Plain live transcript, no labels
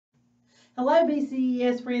Hello,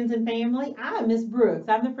 BCES friends and family. I'm Miss Brooks.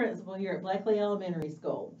 I'm the principal here at Bleckley Elementary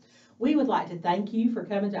School. We would like to thank you for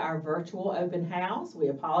coming to our virtual open house. We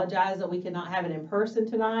apologize that we cannot have it in person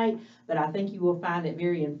tonight, but I think you will find it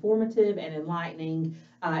very informative and enlightening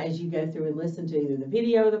as you go through and listen to either the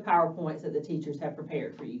video or the PowerPoints that the teachers have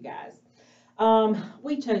prepared for you guys.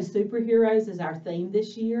 We chose superheroes as our theme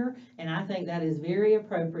this year, and I think that is very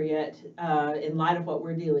appropriate in light of what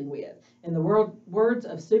we're dealing with. In the words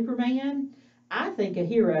of Superman, I think a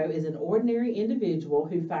hero is an ordinary individual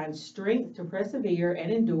who finds strength to persevere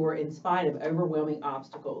and endure in spite of overwhelming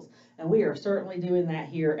obstacles. And we are certainly doing that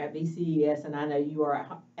here at BCES, and I know you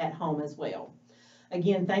are at home as well.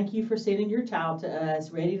 Again, thank you for sending your child to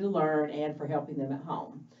us ready to learn and for helping them at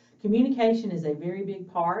home. Communication is a very big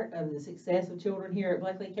part of the success of children here at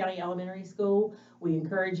Bleckley County Elementary School. We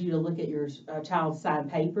encourage you to look at your child's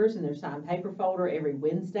signed papers in their signed paper folder every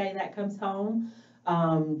Wednesday that comes home.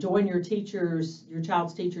 Join your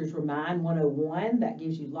child's teacher's Remind 101. That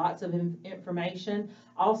gives you lots of information.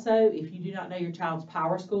 Also, if you do not know your child's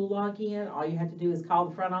PowerSchool login, all you have to do is call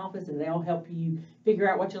the front office and they'll help you figure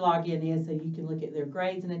out what your login is so you can look at their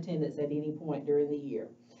grades and attendance at any point during the year.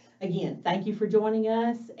 Again, thank you for joining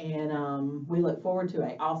us, and we look forward to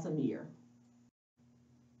an awesome year.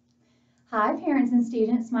 Hi, parents and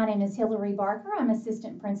students. My name is Hillary Barker. I'm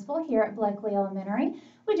assistant principal here at Bleckley Elementary.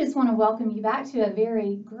 We just want to welcome you back to a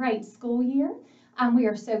very great school year. We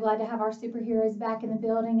are so glad to have our superheroes back in the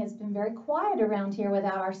building. It's been very quiet around here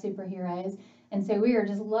without our superheroes, and so we are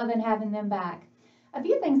just loving having them back. A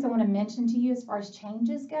few things I want to mention to you as far as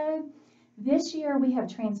changes go. This year we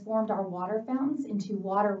have transformed our water fountains into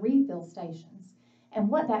water refill stations. And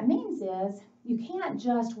what that means is you can't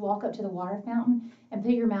just walk up to the water fountain and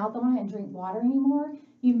put your mouth on it and drink water anymore.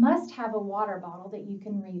 You must have a water bottle that you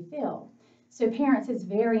can refill. So parents, it's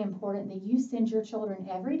very important that you send your children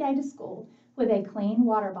every day to school with a clean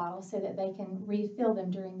water bottle so that they can refill them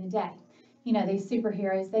during the day. You know, these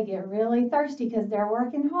superheroes, they get really thirsty because they're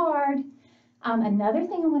working hard. Another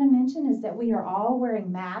thing I want to mention is that we are all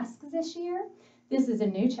wearing masks this year. This is a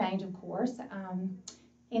new change, of course.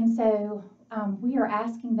 We are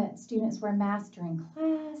asking that students wear masks during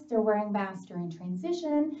class. They're wearing masks during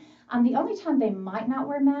transition. The only time they might not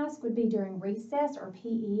wear masks would be during recess or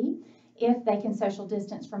PE if they can social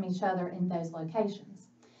distance from each other in those locations.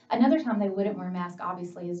 Another time they wouldn't wear masks,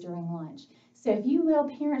 obviously, is during lunch. So if you will,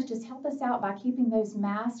 parents, just help us out by keeping those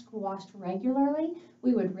masks washed regularly.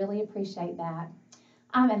 We would really appreciate that.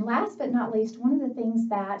 And last but not least, one of the things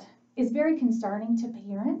that is very concerning to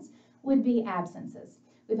parents would be absences.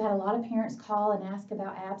 We've had a lot of parents call and ask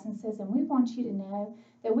about absences, and we want you to know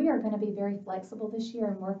that we are going to be very flexible this year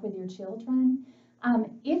and work with your children.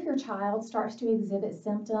 If your child starts to exhibit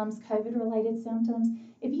symptoms, COVID-related symptoms,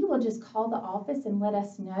 if you will just call the office and let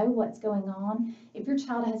us know what's going on, if your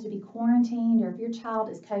child has to be quarantined or if your child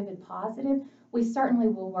is COVID positive, we certainly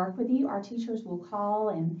will work with you. Our teachers will call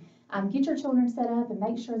and get your children set up and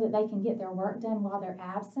make sure that they can get their work done while they're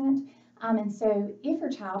absent. And so if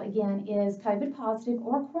your child, again, is COVID positive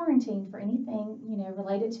or quarantined for anything,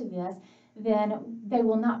 related to this, then they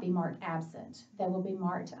will not be marked absent. They will be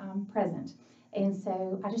marked present. And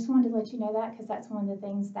so I just wanted to let you know that because that's one of the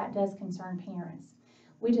things that does concern parents.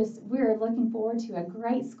 We're looking forward to a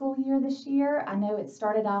great school year this year. I know it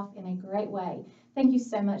started off in a great way. Thank you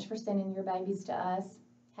so much for sending your babies to us.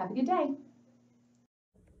 Have a good day.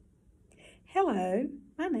 Hello,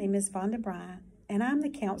 my name is Vonda Bryant, and I'm the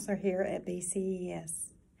counselor here at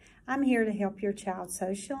BCES. I'm here to help your child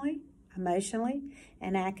socially, emotionally,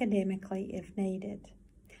 and academically if needed.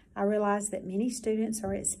 I realize that many students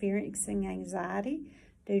are experiencing anxiety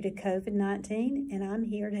due to COVID-19, and I'm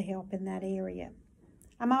here to help in that area.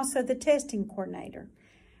 I'm also the testing coordinator.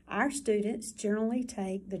 Our students generally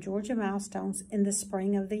take the Georgia Milestones in the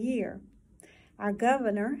spring of the year. Our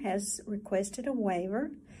governor has requested a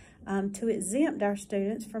waiver to exempt our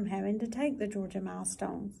students from having to take the Georgia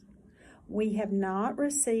Milestones. We have not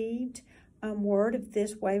received word if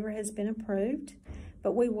this waiver has been approved,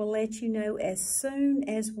 but we will let you know as soon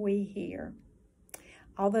as we hear.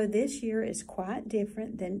 Although this year is quite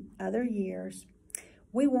different than other years,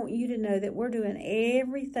 we want you to know that we're doing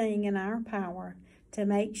everything in our power to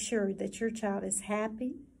make sure that your child is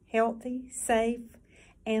happy, healthy, safe,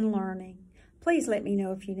 and learning. Please let me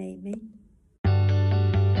know if you need me.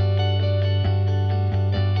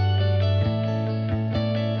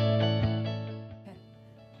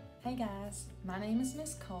 Hey guys, my name is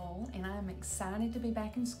Miss Cole and I'm excited to be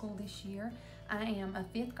back in school this year. I am a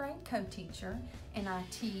 5th grade co-teacher and I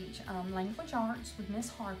teach language arts with Miss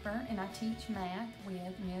Harper and I teach math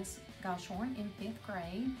with Miss Goshorn in 5th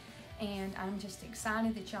grade. and I'm just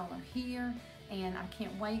excited that y'all are here, and I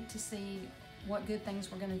can't wait to see what good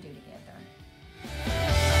things we're going to do together.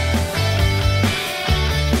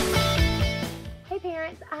 Hey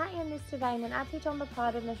parents, I am Ms. Devane and I teach on the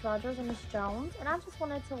pod with Ms. Rogers and Ms. Jones, and I just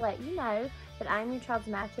wanted to let you know that I am your child's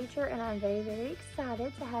math teacher and I'm very, very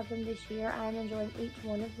excited to have them this year. I am enjoying each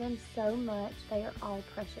one of them so much. They are all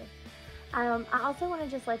precious. I also want to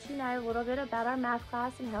just let you know a little bit about our math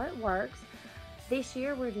class and how it works. This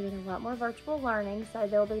year we're doing a lot more virtual learning, so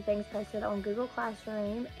there'll be things posted on Google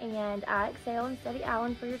Classroom and iExcel and Study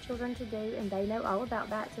Island for your children to do, and they know all about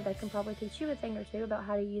that, so they can probably teach you a thing or two about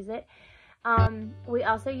how to use it. We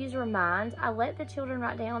also use Remind. I let the children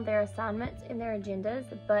write down their assignments in their agendas,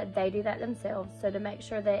 but they do that themselves. So to make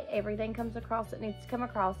sure that everything comes across that needs to come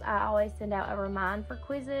across, I always send out a remind for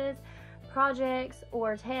quizzes, projects,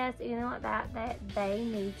 or tests, anything like that that they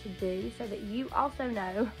need to do, so that you also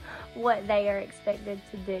know what they are expected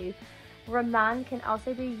to do. Remind can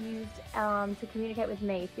also be used to communicate with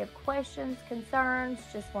me. If you have questions, concerns,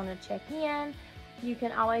 just want to check in, you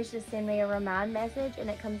can always just send me a Remind message, and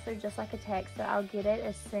it comes through just like a text, so I'll get it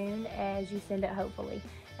as soon as you send it, hopefully,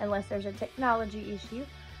 unless there's a technology issue.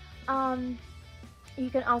 You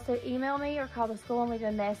can also email me or call the school and leave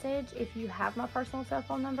a message. If you have my personal cell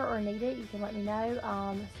phone number or need it, you can let me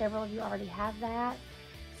know. Several of you already have that,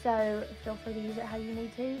 so feel free to use it how you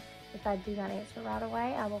need to. If I do not answer right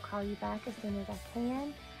away, I will call you back as soon as I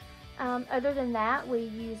can. Other than that, we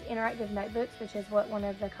use interactive notebooks, which is what one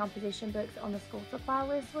of the composition books on the school supply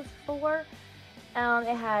list was for.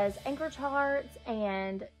 It has anchor charts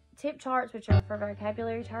and tip charts, which are for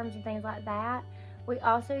vocabulary terms and things like that. We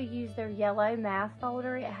also use their yellow math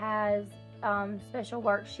folder. It has special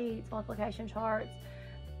worksheets, multiplication charts,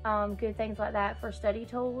 good things like that for study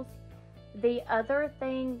tools. The other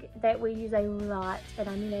thing that we use a lot, and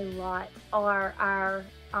I mean a lot, are our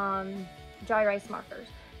dry erase markers.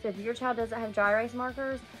 So if your child doesn't have dry erase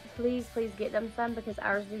markers, please get them some, because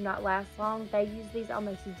ours do not last long. They use these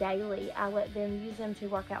almost daily. I let them use them to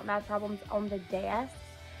work out math problems on the desks,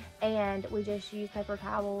 and we just use paper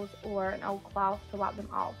towels or an old cloth to wipe them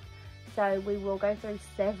off. So we will go through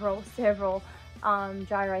several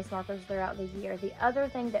dry erase markers throughout the year. The other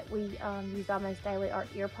thing that we use almost daily are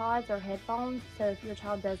ear pods or headphones. So if your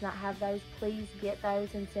child does not have those, please get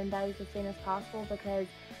those and send those as soon as possible, because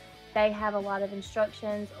they have a lot of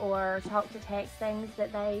instructions or talk to text things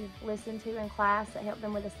that they listen to in class that help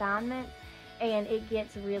them with assignments, and it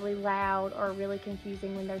gets really loud or really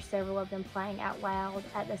confusing when there's several of them playing out loud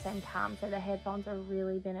at the same time, so the headphones are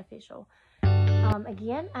really beneficial.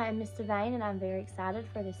 Again, I am Ms. Devane and I'm very excited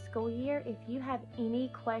for this school year. If you have any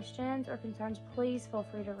questions or concerns, please feel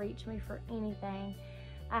free to reach me for anything.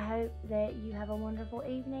 I hope that you have a wonderful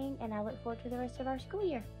evening, and I look forward to the rest of our school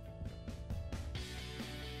year.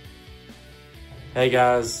 Hey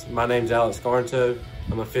guys, my name's Alex Garnto.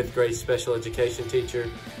 I'm a 5th grade special education teacher,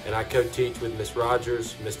 and I co-teach with Ms.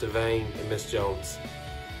 Rogers, Ms. Devane, and Ms. Jones.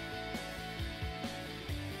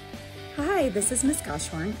 Hi, this is Ms.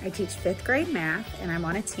 Goshorn. I teach 5th grade math, and I'm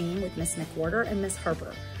on a team with Ms. McWhorter and Ms.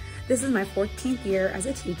 Harper. This is my 14th year as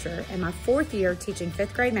a teacher and my 4th year teaching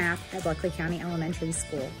 5th grade math at Bleckley County Elementary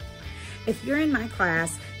School. If you're in my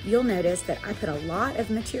class, you'll notice that I put a lot of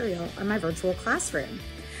material on my virtual classroom.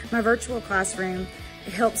 My virtual classroom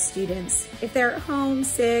helps students, if they're at home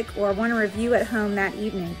sick or want to review at home that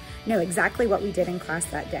evening, know exactly what we did in class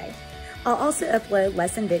that day. I'll also upload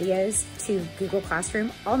lesson videos to Google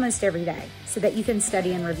Classroom almost every day so that you can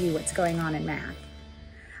study and review what's going on in math.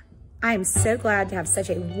 I am so glad to have such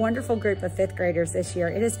a wonderful group of 5th graders this year.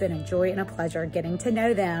 It has been a joy and a pleasure getting to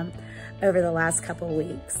know them over the last couple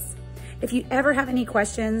weeks. If you ever have any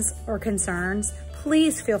questions or concerns,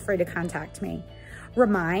 please feel free to contact me.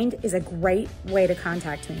 Remind is a great way to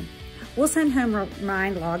contact me. We'll send home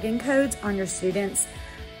Remind login codes on your students'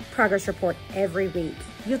 progress report every week.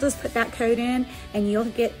 You'll just put that code in and you'll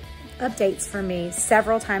get updates from me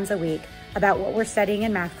several times a week about what we're studying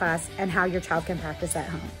in math class and how your child can practice at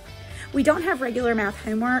home. We don't have regular math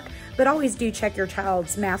homework, but always do check your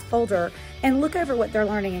child's math folder and look over what they're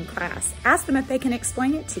learning in class. Ask them if they can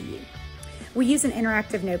explain it to you. We use an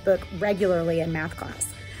interactive notebook regularly in math class.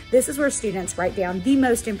 This is where students write down the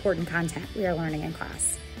most important content we are learning in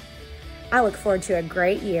class. I look forward to a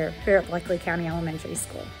great year here at Bleckley County Elementary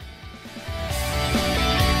School.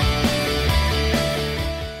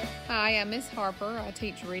 Hi, I'm Ms. Harper. I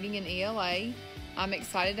teach reading and ELA. I'm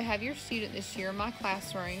excited to have your student this year in my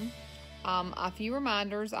classroom. A few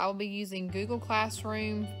reminders: I will be using Google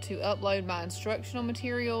Classroom to upload my instructional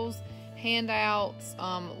materials, handouts,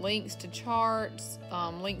 links to charts,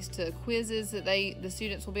 links to quizzes that the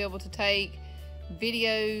students will be able to take,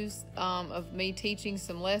 videos of me teaching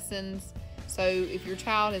some lessons. So if your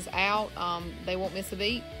child is out, they won't miss a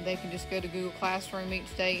beat. They can just go to Google Classroom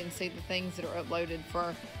each day and see the things that are uploaded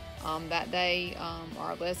for that day,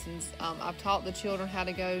 our lessons. I've taught the children how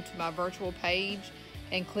to go to my virtual page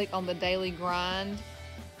and click on the Daily Grind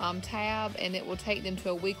tab, and it will take them to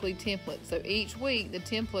a weekly template. So each week the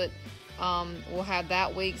template will have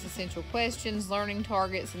that week's essential questions, learning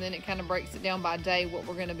targets, and then it kind of breaks it down by day what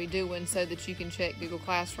we're going to be doing, so that you can check Google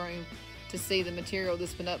Classroom to see the material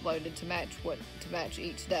that's been uploaded to match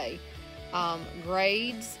each day.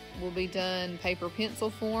 Grades will be done paper pencil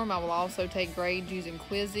form. I will also take grades using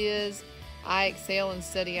Quizzes, iExcel, and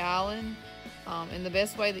Study Island. And the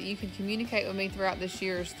best way that you can communicate with me throughout this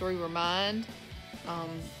year is through Remind.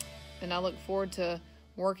 And I look forward to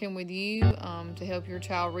working with you to help your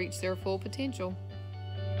child reach their full potential.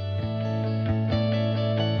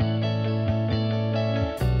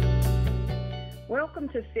 Welcome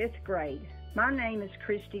to 5th grade. My name is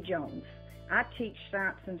Christy Jones. I teach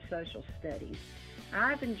science and social studies.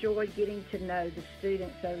 I've enjoyed getting to know the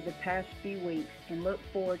students over the past few weeks and look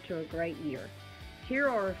forward to a great year. Here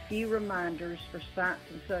are a few reminders for science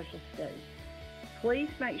and social studies. Please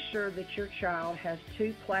make sure that your child has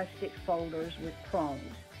 2 plastic folders with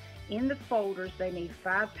prongs. In the folders, they need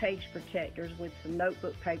 5-page protectors with some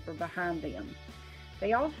notebook paper behind them.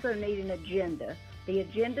 They also need an agenda. The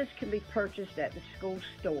agendas can be purchased at the school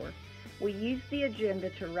store. We use the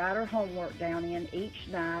agenda to write our homework down in each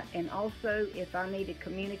night, and also if I need to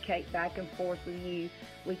communicate back and forth with you,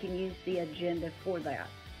 we can use the agenda for that.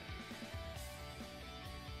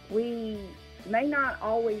 We may not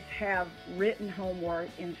always have written homework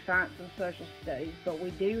in science and social studies, but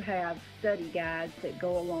we do have study guides that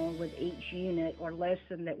go along with each unit or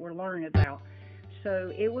lesson that we're learning about.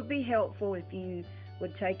 So it would be helpful if you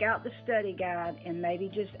would take out the study guide and maybe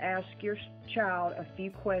just ask your child a few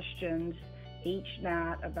questions each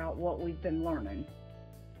night about what we've been learning.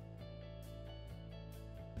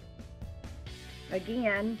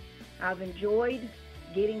 Again, I've enjoyed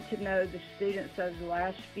getting to know the students over the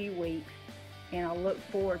last few weeks, and I look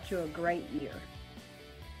forward to a great year.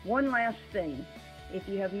 One last thing, if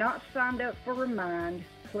you have not signed up for Remind,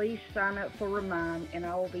 please sign up for Remind, and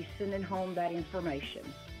I will be sending home that information.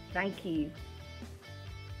 Thank you.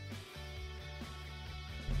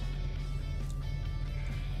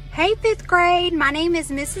 Hey 5th grade, my name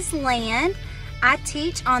is Mrs. Land. I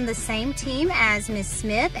teach on the same team as Miss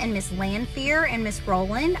Smith and Miss Landfear and Miss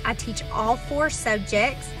Rowland. I teach all 4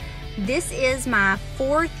 subjects. This is my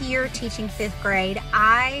 4th year teaching 5th grade.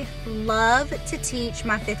 I love to teach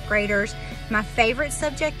my 5th graders. My favorite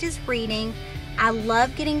subject is reading. I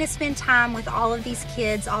love getting to spend time with all of these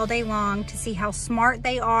kids all day long to see how smart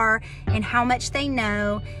they are and how much they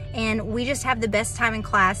know, and we just have the best time in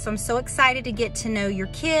class. So I'm so excited to get to know your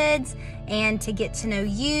kids and to get to know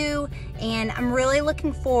you, and I'm really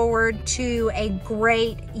looking forward to a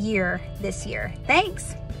great year this year.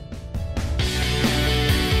 Thanks.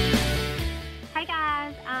 Hey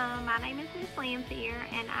guys, my name is Miss Landfear,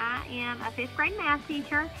 and I am a 5th grade math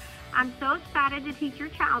teacher. I'm so excited to teach your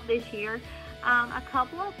child this year. A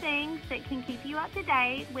couple of things that can keep you up to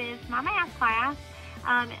date with my math class.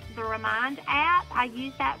 The Remind app, I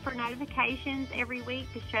use that for notifications every week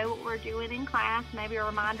to show what we're doing in class, maybe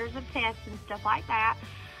reminders of tests and stuff like that.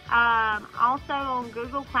 Also on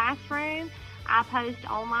Google Classroom, I post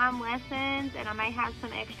online lessons, and I may have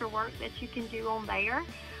some extra work that you can do on there.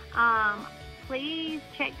 Please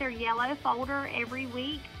check their yellow folder every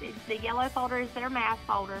week. The yellow folder is their math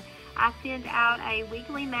folder. I send out a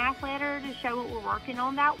weekly math letter to show what we're working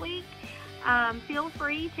on that week. Feel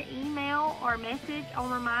free to email or message on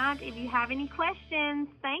Remind if you have any questions.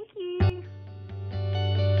 Thank you.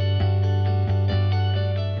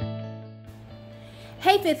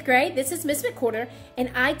 Hey 5th grade, this is Miss McWhorter, and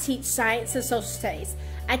I teach science and social studies.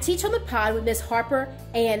 I teach on the pod with Miss Harper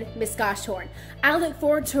and Miss Goshorn. I look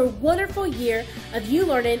forward to a wonderful year of you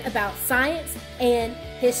learning about science and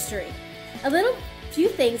history. A few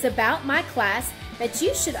things about my class that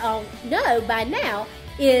you should all know by now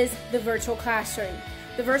is the virtual classroom.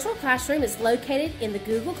 The virtual classroom is located in the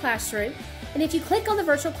Google Classroom, and if you click on the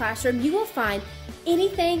virtual classroom, you will find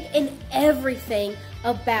anything and everything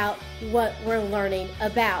about what we're learning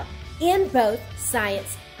about in both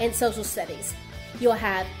science and social studies. You'll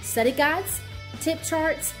have study guides, tip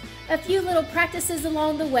charts, a few little practices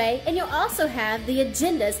along the way, and you'll also have the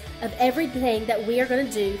agendas of everything that we are going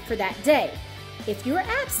to do for that day. If you're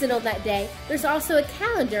absent on that day, there's also a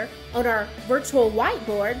calendar on our virtual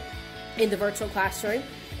whiteboard in the virtual classroom,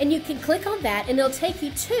 and you can click on that and it'll take you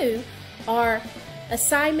to our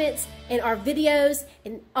assignments and our videos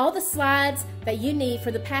and all the slides that you need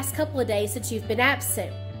for the past couple of days since you've been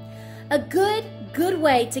absent. A good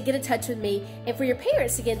way to get in touch with me and for your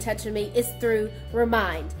parents to get in touch with me is through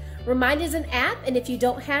Remind. Remind is an app, and if you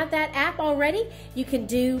don't have that app already, you can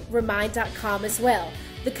do remind.com as well.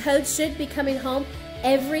 The code should be coming home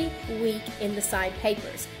every week in the signed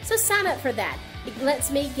papers. So sign up for that. It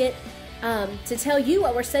lets me get to tell you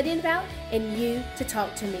what we're studying about and you to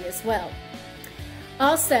talk to me as well.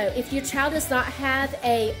 Also, if your child does not have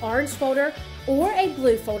a orange folder or a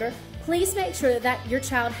blue folder, please make sure that your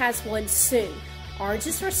child has one soon. Orange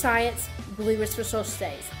is for science, blue is for social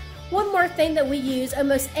studies. One more thing that we use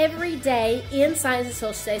almost every day in science and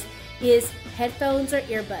social studies is headphones or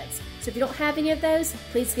earbuds. So if you don't have any of those,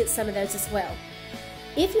 please get some of those as well.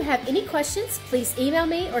 If you have any questions, please email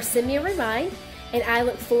me or send me a remind, and I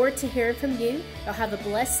look forward to hearing from you. Y'all have a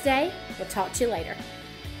blessed day. We'll talk to you later.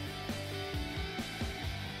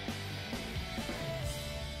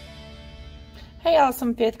 Hey,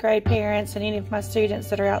 awesome 5th grade parents and any of my students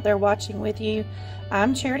that are out there watching with you.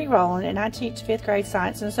 I'm Charity Rowland, and I teach 5th grade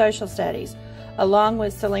science and social studies, along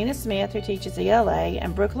with Selena Smith, who teaches ELA,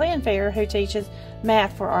 and Brooke Landfair, who teaches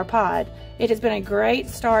math for our pod. It has been a great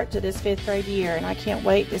start to this 5th grade year, and I can't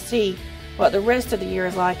wait to see what the rest of the year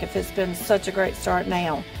is like if it's been such a great start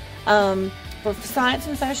now. For science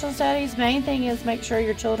and social studies, main thing is make sure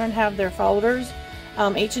your children have their folders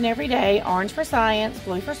each and every day, orange for science,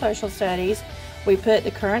 blue for social studies. We put the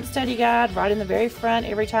current study guide right in the very front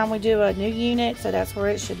every time we do a new unit, so that's where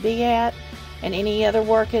it should be at. And any other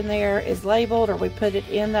work in there is labeled, or we put it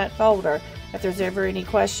in that folder if there's ever any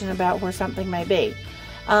question about where something may be.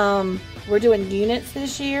 We're doing units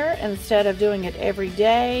this year instead of doing it every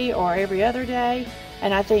day or every other day.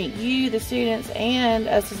 And I think you, the students, and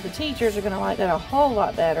us as the teachers are going to like that a whole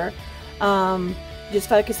lot better. Just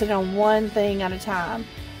focusing on one thing at a time.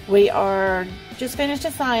 We are just finished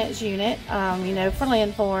a science unit, for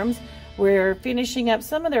landforms. We're finishing up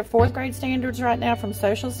some of their 4th grade standards right now from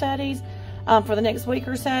social studies for the next week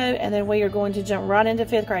or so, and then we are going to jump right into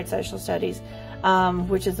 5th grade social studies,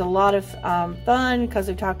 which is a lot of fun because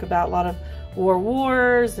we talk about a lot of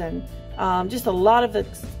wars and just a lot of the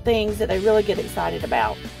things that they really get excited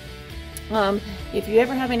about. If you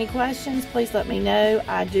ever have any questions, please let me know.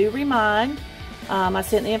 I do remind. I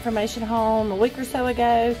sent the information home a week or so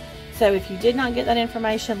ago, so if you did not get that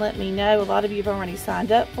information, let me know. A lot of you have already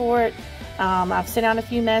signed up for it. I've sent out a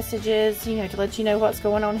few messages, to let you know what's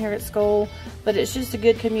going on here at school, but it's just a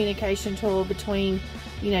good communication tool between,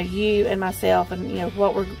 you and myself and,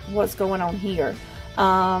 what's going on here.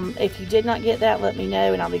 If you did not get that, let me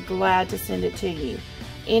know, and I'll be glad to send it to you.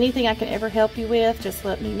 Anything I can ever help you with, just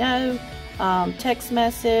let me know. Text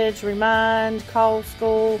message, remind, call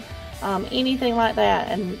school, anything like that.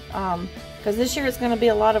 And because this year it's going to be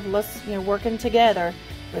a lot of us, working together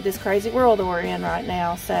with this crazy world that we're in right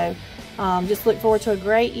now. So just look forward to a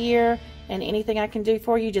great year, and anything I can do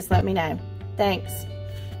for you, just let me know. Thanks.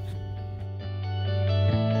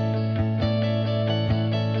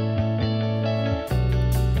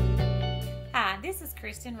 Hi, this is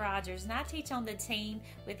Kristen Rogers, and I teach on the team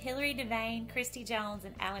with Hillary Devane, Christy Jones,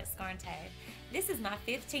 and Alex Scarnto. This is my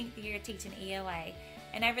 15th year teaching ELA.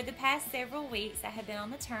 And over the past several weeks, I have been on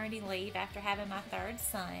maternity leave after having my 3rd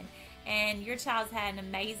son. And your child's had an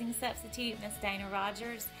amazing substitute, Miss Dana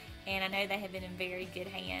Rogers, and I know they have been in very good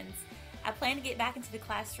hands. I plan to get back into the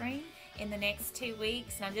classroom in the next 2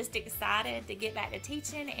 weeks, and I'm just excited to get back to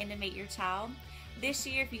teaching and to meet your child. This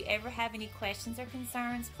year, if you ever have any questions or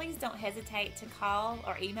concerns, please don't hesitate to call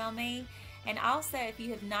or email me. And also, if you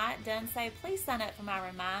have not done so, please sign up for my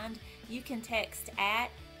remind. You can text at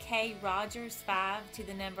KRogers5 to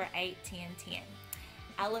the number 81010.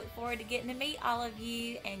 I look forward to getting to meet all of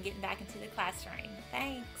you and getting back into the classroom.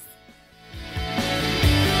 Thanks.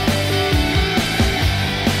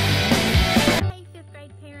 Hey 5th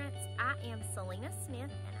grade parents, I am Selena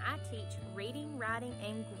Smith, and I teach reading, writing,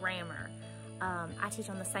 and grammar. I teach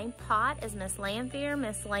on the same pod as Miss Landfair,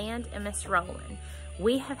 Miss Land, and Miss Rowland.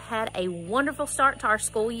 We have had a wonderful start to our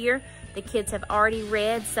school year. The kids have already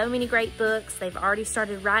read so many great books. They've already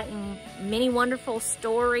started writing many wonderful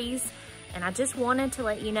stories. And I just wanted to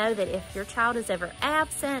let you know that if your child is ever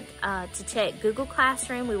absent, to check Google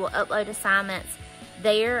Classroom. We will upload assignments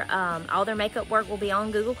there. All their makeup work will be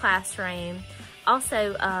on Google Classroom.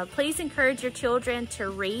 Also, please encourage your children to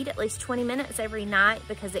read at least 20 minutes every night,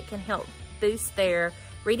 because it can help boost their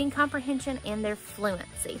reading comprehension and their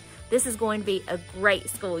fluency. This is going to be a great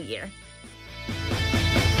school year.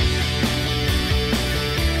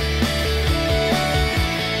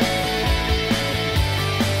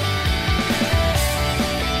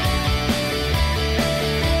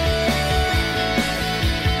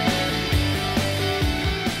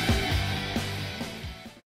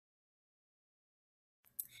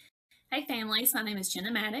 Hey families, my name is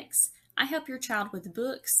Jenna Maddox. I help your child with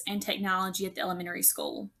books and technology at the elementary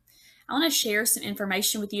school. I want to share some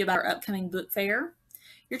information with you about our upcoming book fair.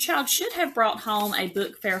 Your child should have brought home a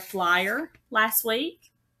book fair flyer last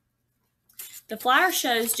week. The flyer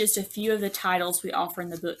shows just a few of the titles we offer in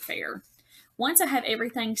the book fair. Once I have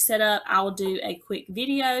everything set up, I will do a quick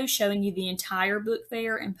video showing you the entire book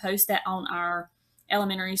fair and post that on our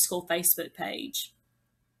elementary school Facebook page.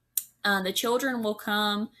 The children will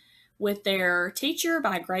come with their teacher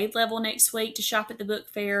by grade level next week to shop at the book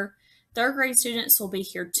fair. Third grade students will be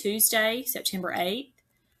here Tuesday, September 8th.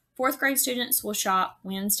 Fourth grade students will shop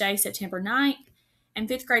Wednesday, September 9th. And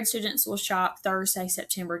fifth grade students will shop Thursday,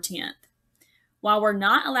 September 10th. While we're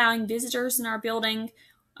not allowing visitors in our building,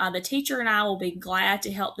 the teacher and I will be glad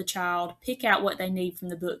to help the child pick out what they need from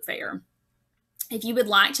the book fair. If you would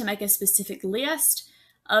like to make a specific list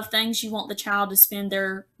of things you want the child to spend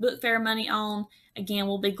their book fair money on, again,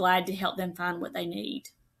 we'll be glad to help them find what they need.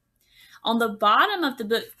 On the bottom of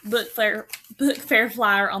the book fair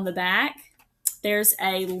flyer on the back, there's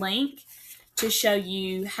a link to show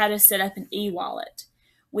you how to set up an e-wallet.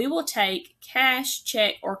 We will take cash,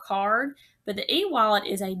 check, or card, but the e-wallet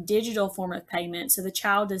is a digital form of payment, so the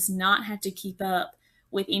child does not have to keep up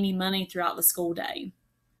with any money throughout the school day.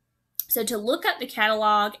 So to look up the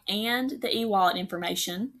catalog and the e-wallet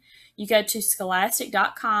information, you go to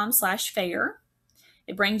scholastic.com/fair.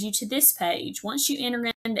 It brings you to this page. Once you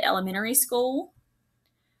enter into elementary school,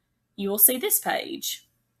 you will see this page.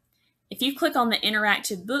 If you click on the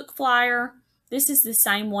interactive book flyer, this is the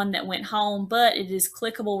same one that went home, but it is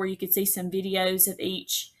clickable where you can see some videos of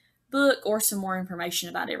each book or some more information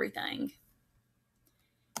about everything.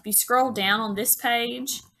 If you scroll down on this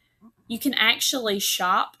page, you can actually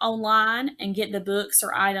shop online and get the books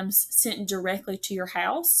or items sent directly to your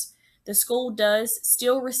house. The school does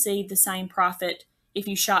still receive the same profit if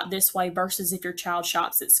you shop this way versus if your child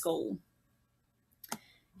shops at school.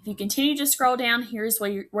 If you continue to scroll down, here's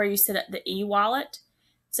where you set up the e-wallet.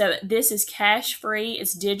 So this is cash free,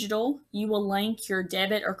 it's digital. You will link your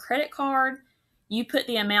debit or credit card. You put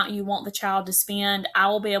the amount you want the child to spend. I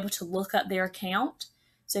will be able to look up their account.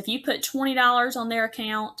 So if you put $20 on their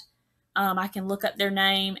account, I can look up their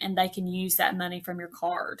name and they can use that money from your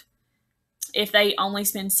card. If they only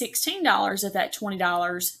spend $16 of that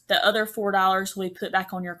 $20, the other $4 will be put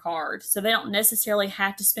back on your card. So they don't necessarily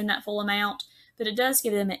have to spend that full amount, but it does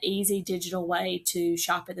give them an easy digital way to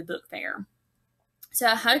shop at the book fair. So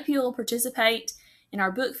I hope you will participate in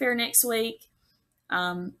our book fair next week.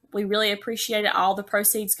 We really appreciate it. All the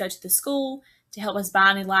proceeds go to the school to help us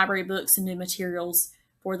buy new library books and new materials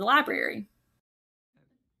for the library.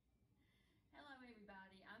 Hello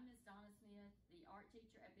everybody, I'm Miss Donna Smith, the art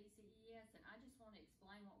teacher at BCES, and I just want to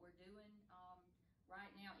explain what we're doing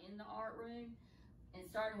right now in the art room. And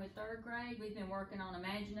starting with third grade, we've been working on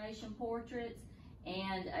imagination portraits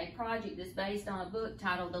and a project that's based on a book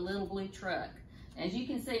titled The Little Blue Truck. As you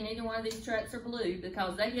can see, neither one of these trucks are blue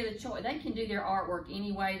because they get a choice. They can do their artwork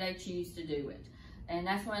any way they choose to do it. And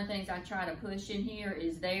that's one of the things I try to push in here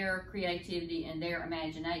is their creativity and their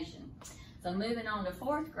imagination. So moving on to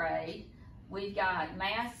fourth grade, we've got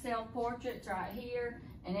mask self-portraits right here.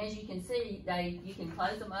 And as you can see, you can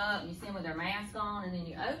close them up and you see them with their mask on, and then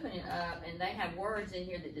you open it up and they have words in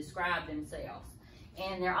here that describe themselves.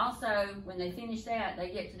 And they're also, when they finish that,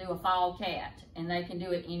 they get to do a fall cat, and they can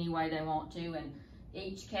do it any way they want to. And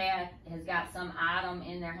each cat has got some item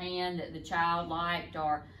in their hand that the child liked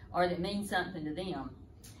or that means something to them.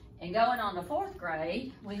 And going on to fourth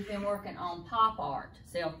grade, we've been working on pop art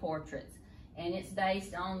self-portraits, and it's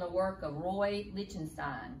based on the work of Roy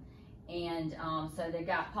Lichtenstein. And so they've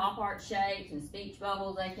got pop art shapes and speech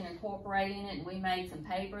bubbles they can incorporate in it. And we made some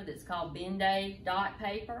paper that's called Ben-Day dot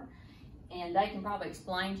paper. And they can probably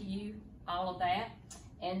explain to you all of that.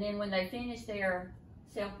 And then when they finish their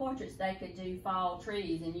self-portraits, they could do fall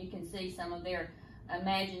trees. And you can see some of their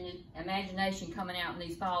imagination coming out in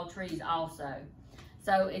these fall trees also.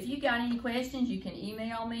 So if you got any questions, you can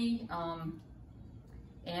email me.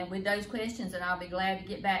 And with those questions, and I'll be glad to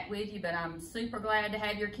get back with you, but I'm super glad to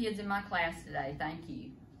have your kids in my class today. Thank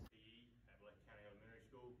you. PE at Blake County Elementary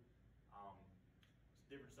School.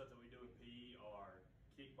 Different stuff that we do in PE are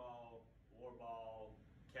kickball, war ball,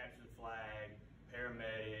 capture the flag,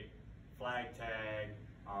 paramedic, flag tag,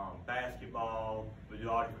 basketball. We do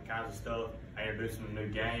all different kinds of stuff. I introduce them to new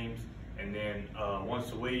games. And then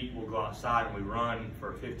once a week, we'll go outside and we run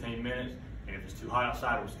for 15 minutes. And if it's too hot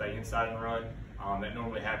outside, we'll stay inside and run. That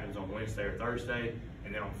normally happens on Wednesday or Thursday.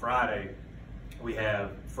 And then on Friday, we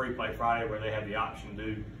have Free Play Friday, where they have the option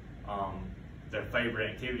to do their favorite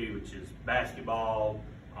activity, which is basketball,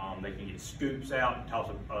 They can get scoops out and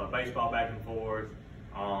toss a baseball back and forth,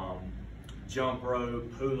 jump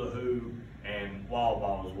rope, hula hoop, and wall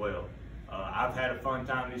ball as well. I've had a fun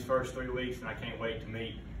time these first 3 weeks, and I can't wait to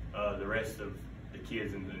meet the rest of the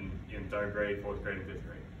kids in 3rd grade, 4th grade, and 5th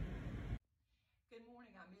grade. Good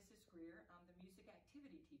morning, I'm Mrs. Greer. I'm the music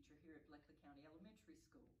activity teacher here at Bleckley County Elementary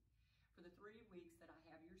School. For the 3 weeks that I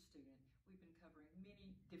have your student, we've been covering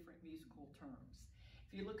many different musical terms.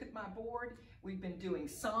 If you look at my board, we've been doing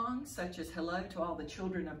songs such as Hello to All the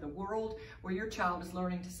Children of the World, where your child is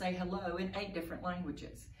learning to say hello in 8 different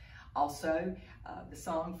languages. Also, the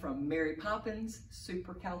song from Mary Poppins,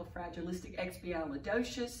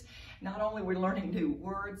 Supercalifragilisticexpialidocious. Not only we're learning new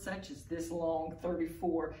words such as this long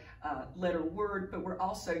 34-letter word, but we're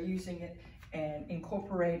also using it and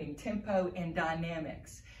incorporating tempo and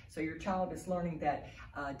dynamics. So your child is learning that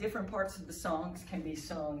different parts of the songs can be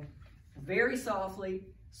sung very softly,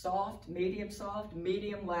 soft, medium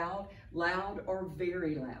loud, loud, or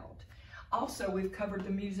very loud. Also, we've covered the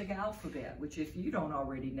music alphabet, which if you don't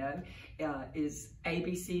already know, is A,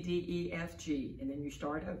 B, C, D, E, F, G, and then you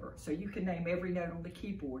start over. So you can name every note on the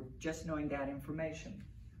keyboard just knowing that information.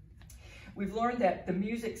 We've learned that the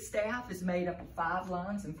music staff is made up of 5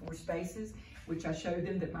 lines and 4 spaces, which I showed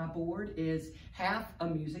them that my board is half a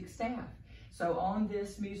music staff. So on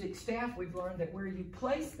this music staff, we've learned that where you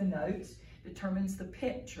place the notes determines the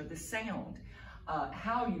pitch or the sound.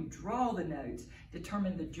 How you draw the notes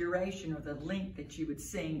determine the duration or the length that you would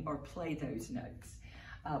sing or play those notes.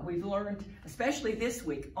 We've learned, especially this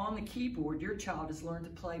week, on the keyboard, your child has learned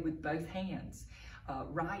to play with both hands,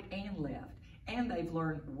 right and left, and they've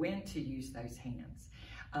learned when to use those hands.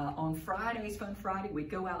 On Fridays, Fun Friday, we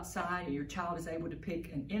go outside and your child is able to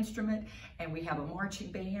pick an instrument, and we have a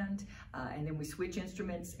marching band, and then we switch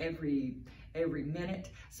instruments every minute,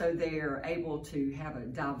 so they're able to have a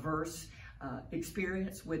diverse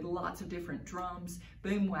experience with lots of different drums,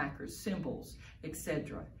 boom whackers, cymbals,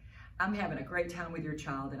 etc. I'm having a great time with your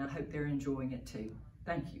child, and I hope they're enjoying it too.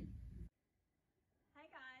 Thank you. Hey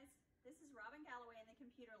guys, this is Robin Galloway in the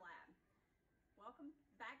Computer Lab. Welcome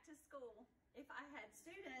back to school. If I had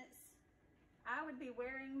students, I would be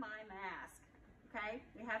wearing my mask, okay?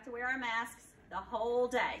 We have to wear our masks the whole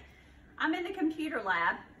day. I'm in the Computer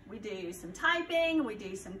Lab. We do some typing, we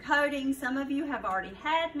do some coding. Some of you have already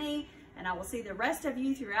had me, and I will see the rest of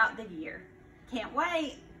you throughout the year. Can't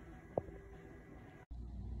wait.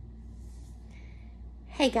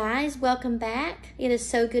 Hey guys, welcome back. It is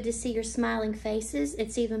so good to see your smiling faces.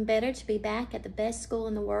 It's even better to be back at the best school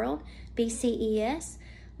in the world, BCES.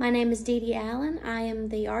 My name is Dee Dee Allen. I am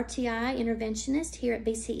the RTI interventionist here at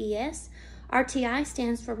BCES. RTI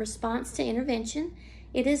stands for Response to Intervention.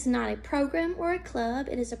 It is not a program or a club.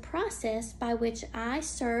 It is a process by which I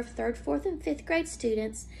serve 3rd, 4th, and 5th grade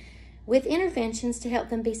students with interventions to help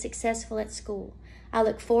them be successful at school. I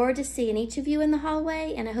look forward to seeing each of you in the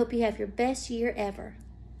hallway, and I hope you have your best year ever.